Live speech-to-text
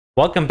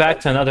Welcome back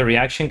to another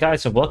reaction,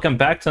 guys, and welcome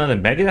back to another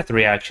Megadeth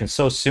reaction.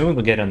 So soon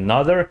we'll get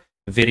another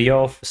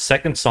video of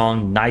second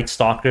song, Night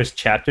Stalkers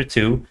Chapter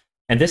 2.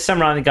 And this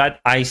time around I got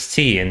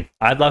Ice-T, and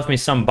I love me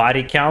some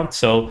body count,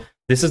 so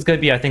this is going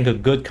to be, I think, a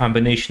good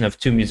combination of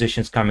two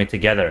musicians coming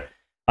together.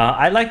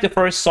 I like the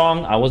first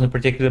song. I wasn't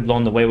particularly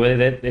blown away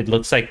with it. It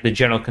looks like the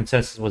general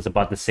consensus was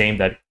about the same,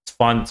 that it's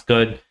fun, it's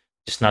good,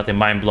 just nothing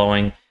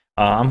mind-blowing.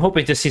 I'm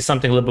hoping to see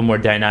something a little bit more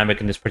dynamic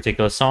in this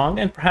particular song,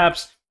 and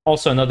perhaps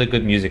also another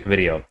good music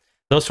video.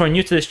 Those who are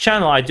new to this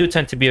channel, I do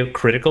tend to be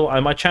critical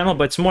on my channel,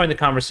 but it's more in the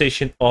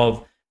conversation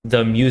of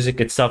the music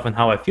itself and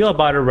how I feel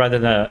about it, rather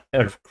than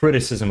a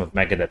criticism of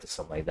Megadeth or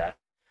something like that.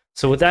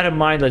 So with that in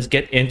mind, let's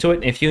get into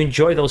it. If you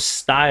enjoy those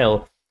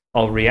style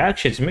of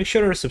reactions, make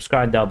sure to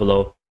subscribe down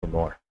below for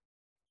more.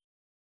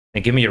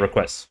 And give me your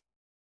requests.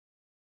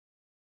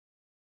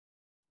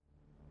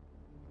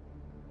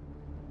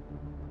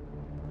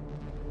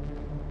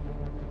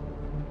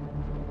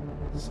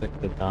 It's like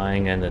the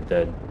dying and the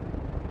dead.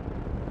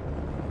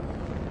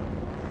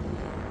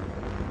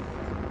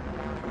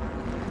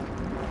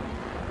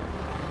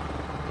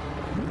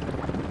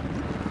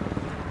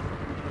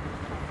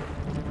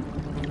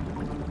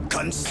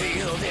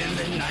 Concealed in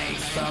the night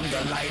from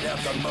the light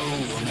of the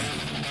moon,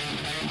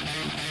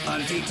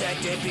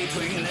 undetected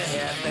between the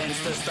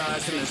heavens, the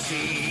stars and the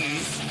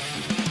seas.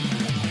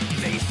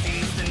 They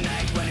seize the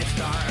night when it's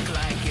dark,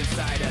 like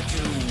inside a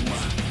tomb.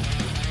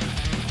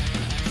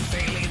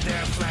 Failing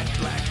their flat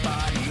black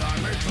body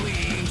armor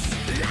gleams.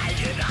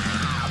 Light it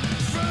up!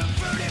 From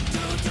verdict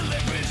to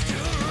deliverance to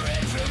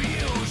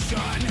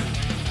retribution,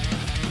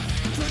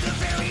 to the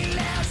very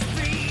last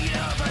beat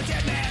of a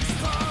dead man's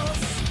pulse.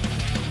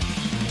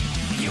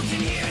 You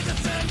can hear the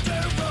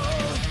thunder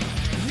roll.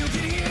 You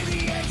can hear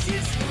the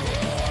engines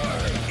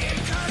roar. It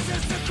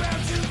causes the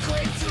ground to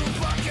quake, to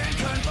buck and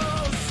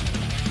convulse.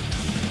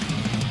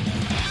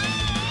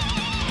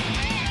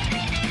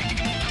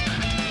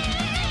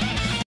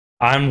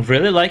 I'm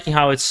really liking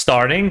how it's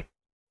starting.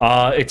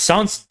 It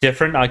sounds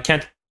different. I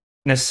can't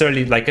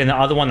necessarily, like in the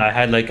other one, I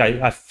had like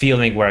a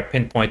feeling where I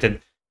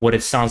pinpointed what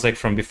it sounds like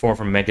from before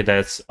from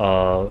Megadeth's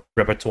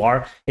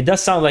repertoire. It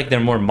does sound like they're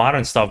more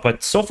modern stuff,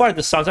 but so far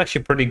this sounds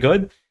actually pretty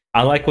good.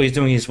 I like what he's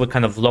doing. He's with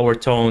kind of lower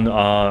tone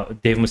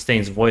Dave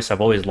Mustaine's voice.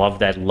 I've always loved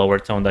that lower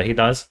tone that he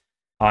does.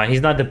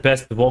 He's not the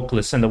best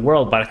vocalist in the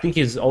world, but I think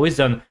he's always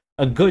done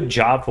a good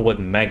job for what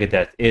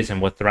Megadeth is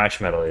and what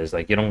thrash metal is.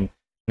 Like, you don't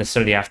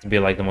necessarily have to be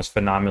like the most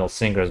phenomenal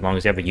singer as long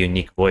as you have a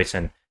unique voice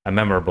and a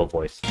memorable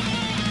voice.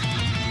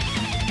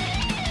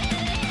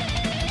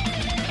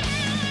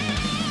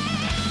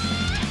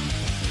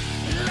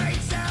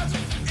 Lights out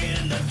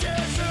in the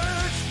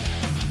desert.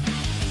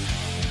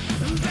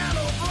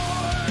 Battle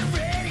born,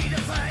 ready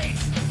to fight.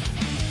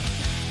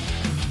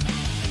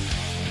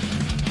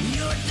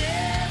 Your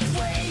death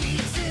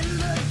waits in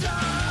the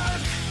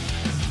dark.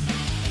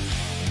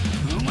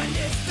 When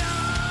it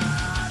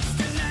starts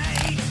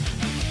tonight.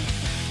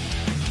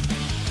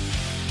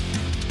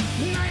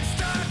 Night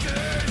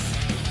Stalkers.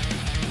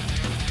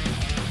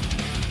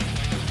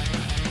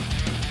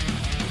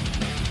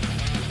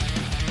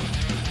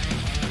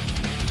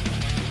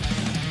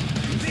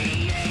 The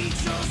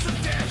angels of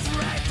death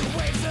ride the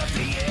waves of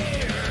the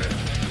air.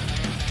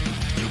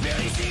 You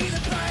barely see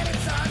the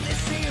pilots on this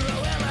zero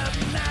of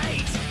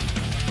night.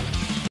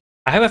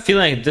 I have a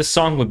feeling this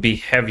song would be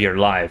heavier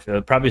live. It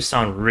would probably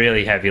sound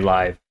really heavy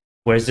live.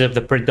 Whereas if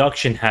the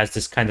production has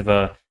this kind of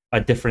a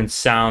different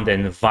sound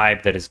and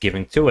vibe that is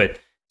giving to it,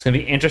 it's going to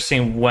be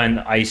interesting when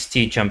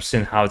Ice-T jumps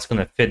in, how it's going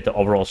to fit the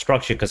overall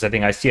structure, because I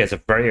think Ice-T has a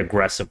very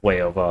aggressive way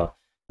of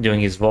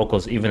doing his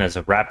vocals, even as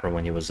a rapper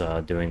when he was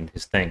doing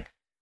his thing.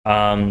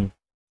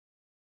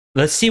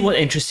 Let's see what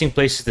interesting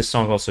places this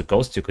song also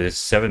goes to, because it's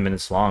 7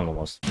 minutes long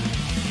almost. The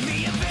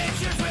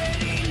adventure's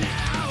ready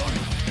now,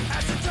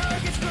 as the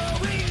target's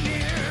growing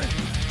near.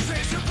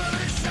 Tracer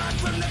bullet shot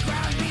from the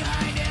ground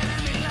behind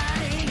enemy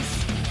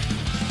lines.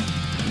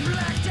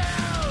 Blacked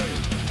out,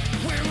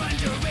 we're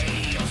under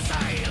radio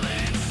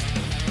silence.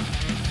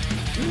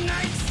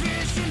 Night's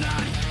vision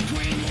on,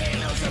 green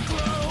halos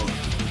aglow.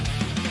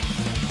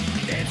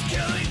 It's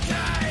killing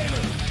time,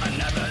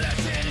 another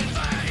lesson in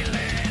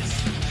violence.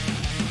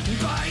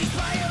 Bodies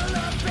pile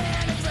up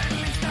and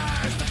adrenaline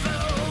starts to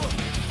flow.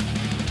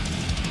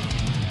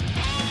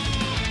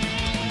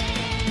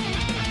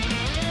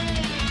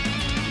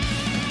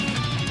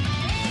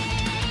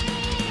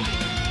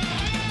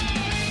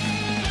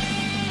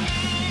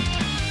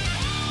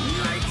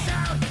 Lights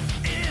out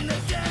in the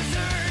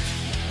desert.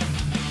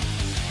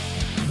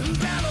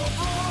 Battle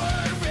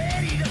born,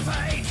 ready to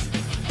fight.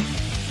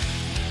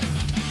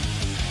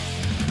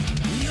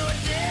 Your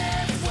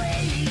death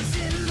waits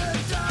in the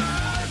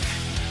dark.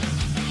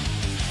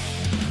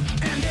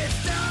 And it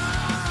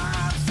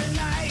stops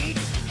tonight.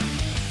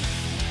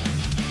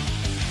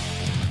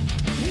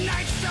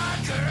 Night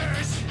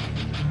Stalkers.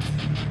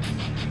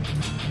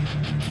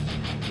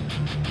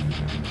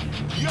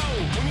 Yo,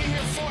 when you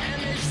hear 4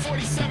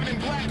 MH47 and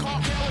Black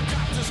Hawk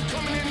helicopters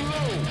coming in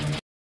low.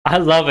 I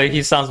love it.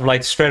 He sounds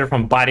like straight up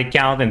from Body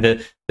Count, and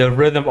the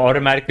rhythm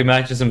automatically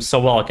matches him so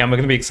well. Okay, I'm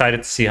gonna be excited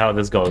to see how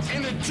this goes.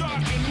 In the dark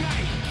at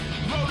night,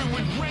 loaded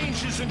with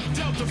rangers and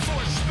Delta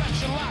Force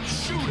special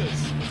ops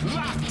shooters.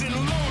 Locked and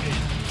loaded,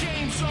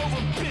 game's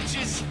over,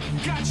 bitches.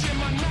 Got you in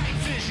my night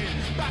vision.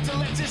 About to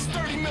let this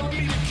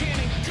 30mm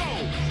cannon go.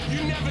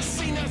 You never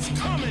seen us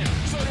coming,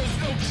 so there's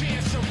no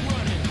chance of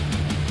running.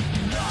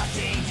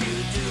 Nothing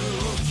you do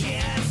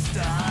can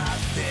stop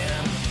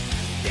them.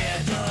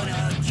 They're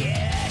gonna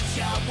get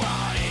you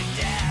wanted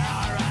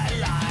there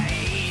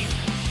alive.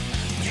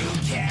 You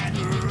can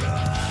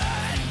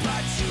run,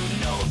 but you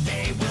know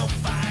they will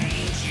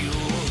find you.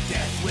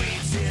 Death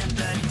waits in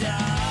the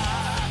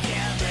dark,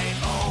 and they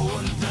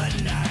own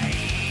the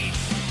night.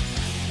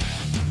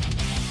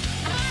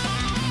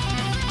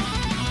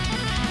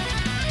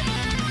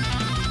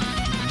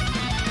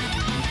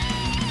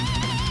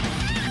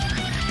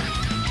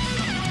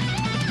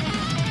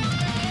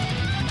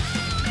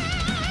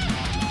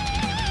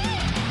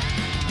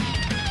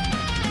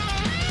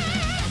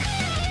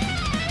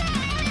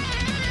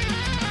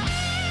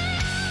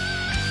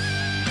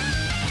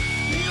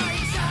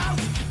 Lights out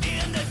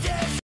in the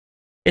desert.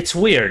 It's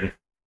weird.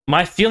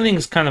 My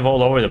feelings kind of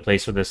all over the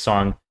place with this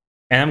song,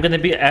 and I'm gonna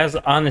be as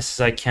honest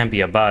as I can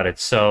be about it.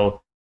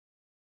 So,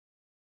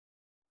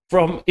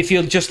 if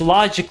you just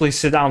logically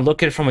sit down,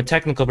 look at it from a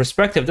technical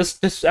perspective, this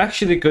is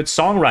actually good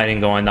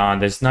songwriting going on.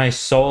 There's nice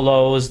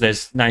solos,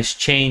 there's nice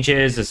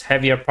changes, there's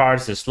heavier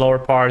parts, there's slower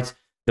parts.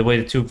 The way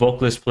the two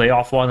vocalists play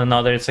off one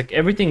another, it's like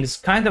everything's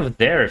kind of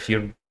there if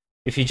you're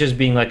just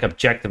being like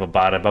objective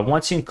about it. But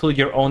once you include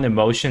your own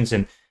emotions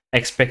and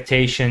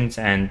expectations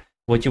and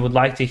what you would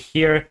like to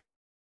hear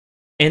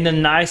in the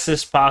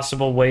nicest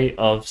possible way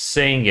of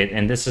saying it,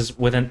 and this is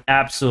with an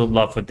absolute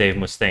love for Dave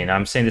Mustaine.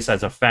 I'm saying this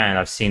as a fan.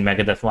 I've seen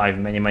Megadeth live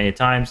many, many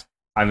times.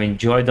 I've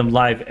enjoyed them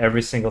live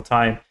every single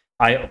time.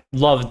 I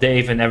love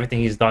Dave and everything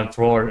he's done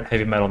for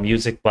heavy metal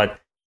music,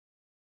 but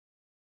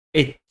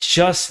it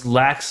just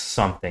lacks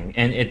something,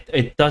 and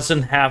it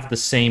doesn't have the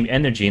same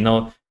energy. You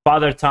know,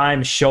 Father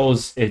Time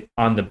shows it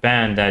on the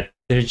band that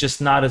they're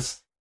just not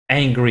as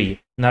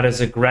angry, not as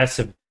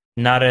aggressive,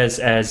 not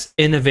as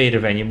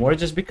innovative anymore,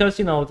 just because,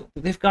 you know,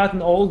 they've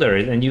gotten older,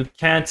 and you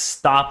can't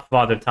stop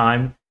Father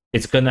Time.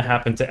 It's gonna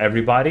happen to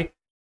everybody,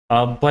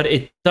 but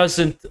it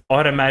doesn't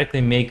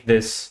automatically make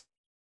this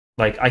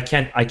like I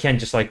can't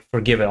just like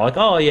forgive it. Like,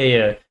 oh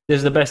yeah, this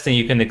is the best thing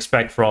you can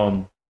expect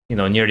from, you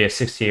know, nearly a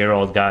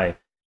 60-year-old guy.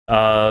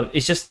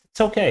 It's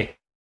okay.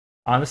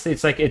 Honestly,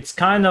 it's like it's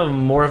kind of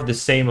more of the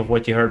same of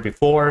what you heard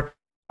before.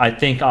 I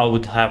think I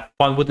would have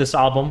fun with this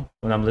album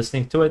when I'm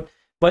listening to it.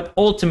 But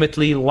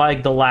ultimately,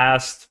 like the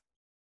last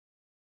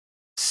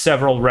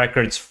several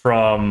records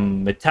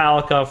from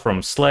Metallica,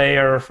 from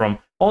Slayer, from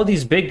all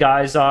these big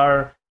guys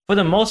are, for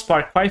the most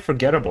part, quite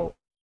forgettable.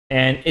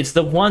 And it's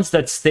the ones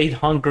that stayed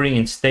hungry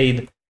and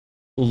stayed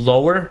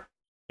lower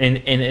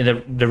in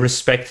the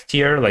respect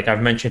tier. Like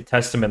I've mentioned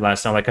Testament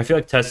last time. Like I feel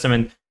like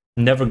Testament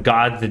never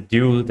got the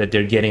due that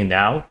they're getting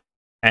now.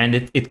 And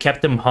it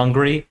kept them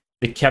hungry.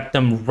 It kept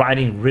them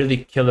writing really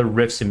killer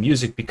riffs and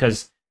music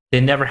because they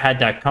never had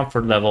that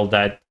comfort level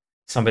that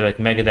somebody like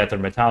Megadeth or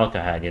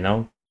Metallica had, you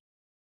know?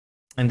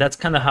 And that's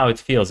kind of how it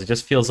feels. It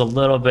just feels a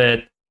little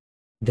bit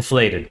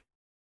deflated,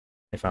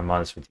 if I'm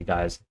honest with you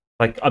guys.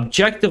 Like,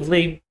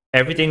 objectively,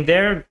 everything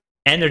there,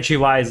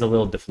 energy-wise, a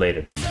little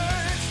deflated.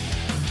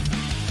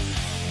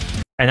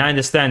 And I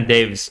understand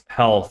Dave's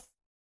health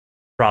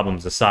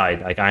problems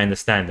aside. Like, I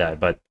understand that,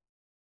 but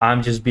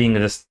I'm just being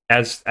this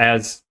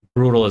as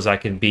brutal as I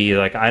can be.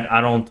 Like, I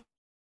don't...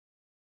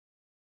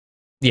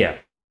 Yeah.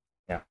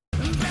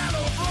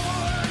 Battle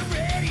forward,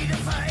 ready to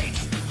fight.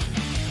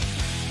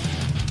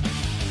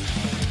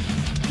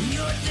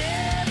 Your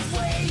death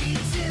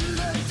waits in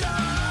the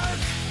dark,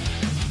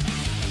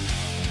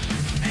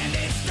 and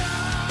it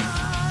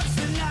starts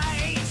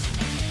tonight.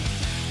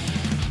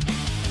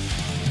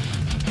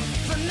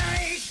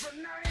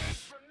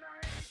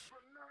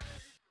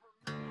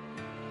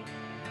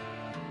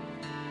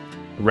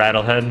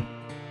 Rattlehead.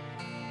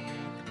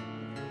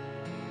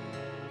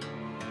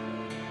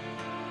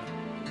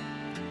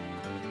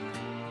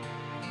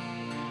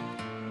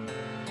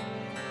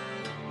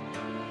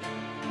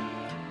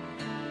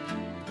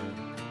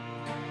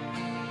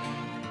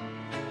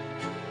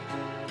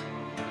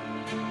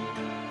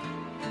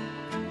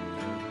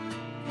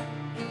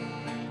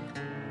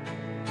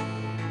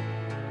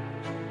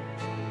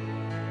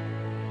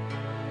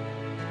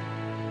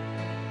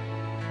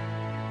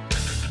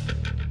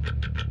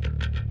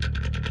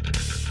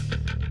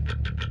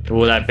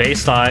 Ooh, that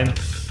bass line.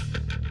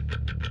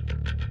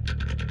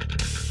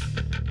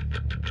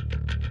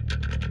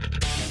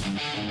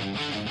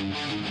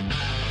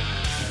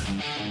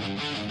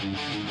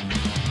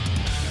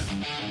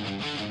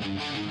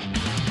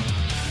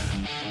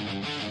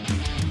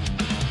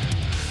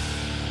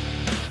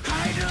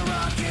 Hydra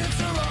rockets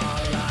are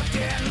all locked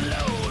and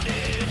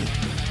loaded.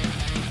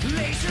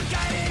 Laser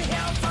guided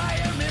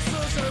hellfire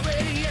missiles are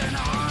ready and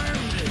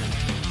armed.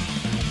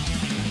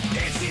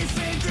 Itchy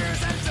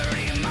fingers and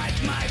 30 mic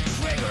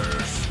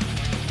triggers.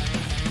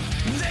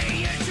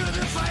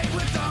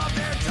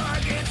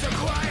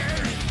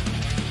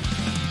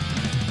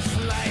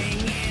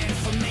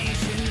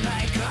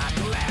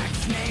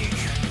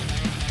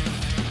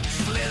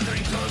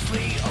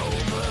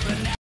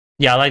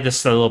 Yeah, I like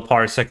this little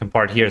part, second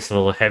part here. It's a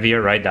little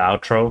heavier, right? The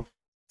outro.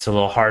 It's a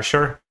little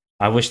harsher.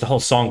 I wish the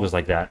whole song was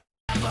like that.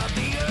 Above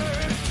the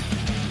earth,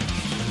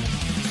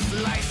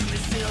 slicing the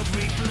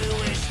silvery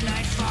bluish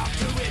night fog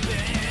to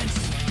ribbons.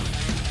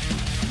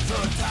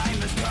 The time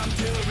has come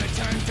to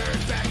return dirt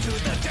back to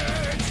the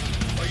dirt.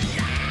 Oh,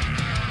 yeah!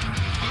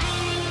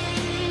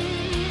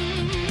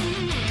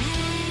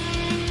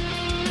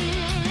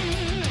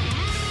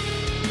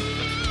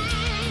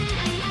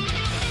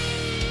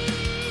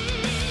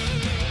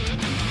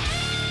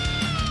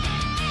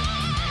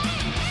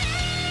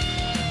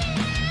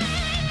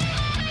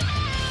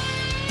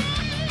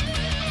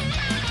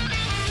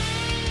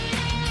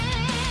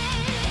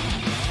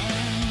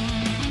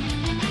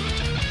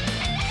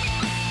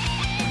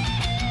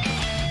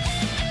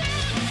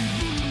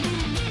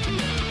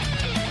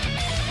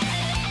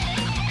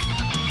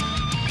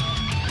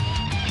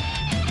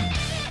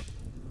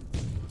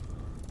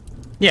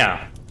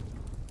 Yeah,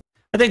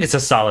 I think it's a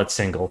solid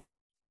single.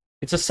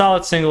 It's a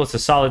solid single. It's a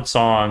solid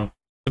song.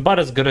 It's about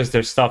as good as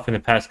their stuff in the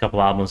past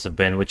couple albums have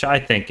been, which I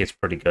think is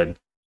pretty good.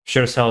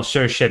 Sure as hell,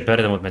 sure as shit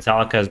better than what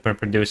Metallica has been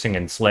producing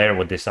and Slayer,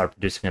 what they start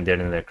producing at the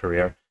end of their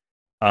career.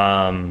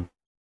 Out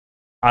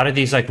of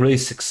these like really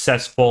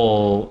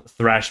successful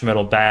thrash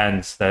metal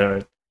bands that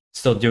are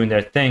still doing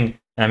their thing,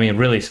 I mean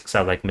really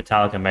successful, like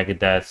Metallica,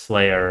 Megadeth,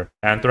 Slayer,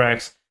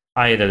 Anthrax,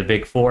 i.e. the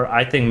big four,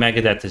 I think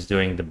Megadeth is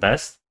doing the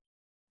best.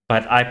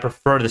 But I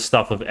prefer the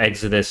stuff of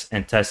Exodus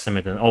and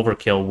Testament and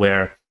Overkill,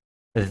 where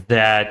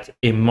that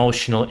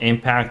emotional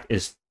impact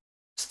is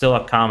still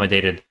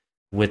accommodated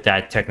with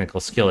that technical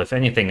skill. If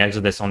anything,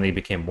 Exodus only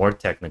became more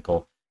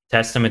technical.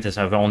 Testament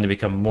have only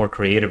become more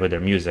creative with their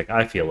music,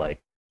 I feel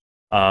like.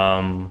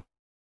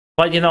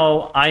 But, you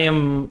know, I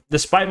am,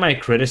 despite my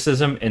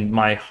criticism and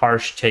my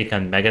harsh take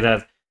on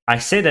Megadeth, I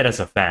say that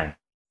as a fan.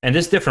 And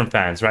there's different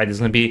fans, right? There's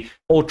going to be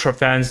ultra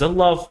fans that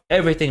love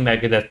everything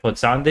Megadeth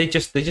puts on. They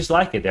just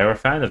like it. They're a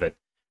fan of it.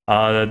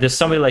 There's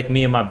somebody like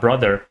me and my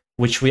brother,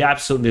 which we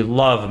absolutely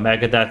love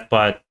Megadeth,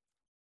 but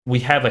we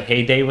have a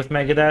heyday with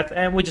Megadeth,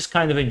 and we just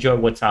kind of enjoy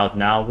what's out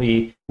now.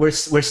 We're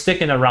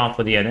sticking around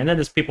for the end. And then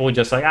there's people who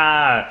just like,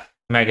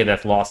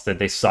 Megadeth lost it.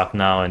 They suck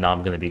now, and now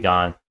I'm going to be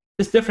gone.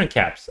 There's different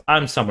caps.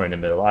 I'm somewhere in the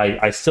middle.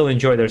 I still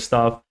enjoy their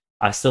stuff.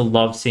 I still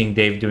love seeing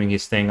Dave doing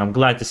his thing. I'm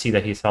glad to see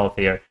that he's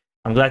healthier.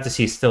 I'm glad to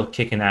see he's still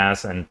kicking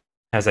ass and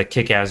has a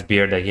kick-ass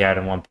beard that he had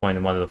at one point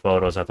in one of the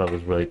photos. I thought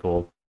was really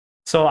cool.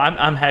 So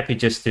I'm happy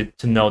just to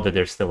know that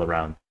they're still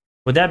around.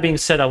 With that being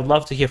said, I would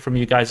love to hear from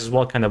you guys as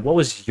well. Kind of what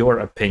was your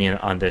opinion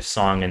on this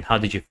song and how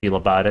did you feel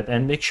about it?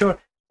 And make sure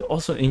to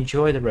also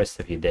enjoy the rest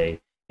of your day.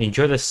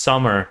 Enjoy the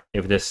summer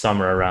if there's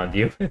summer around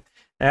you.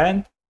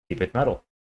 And keep it metal.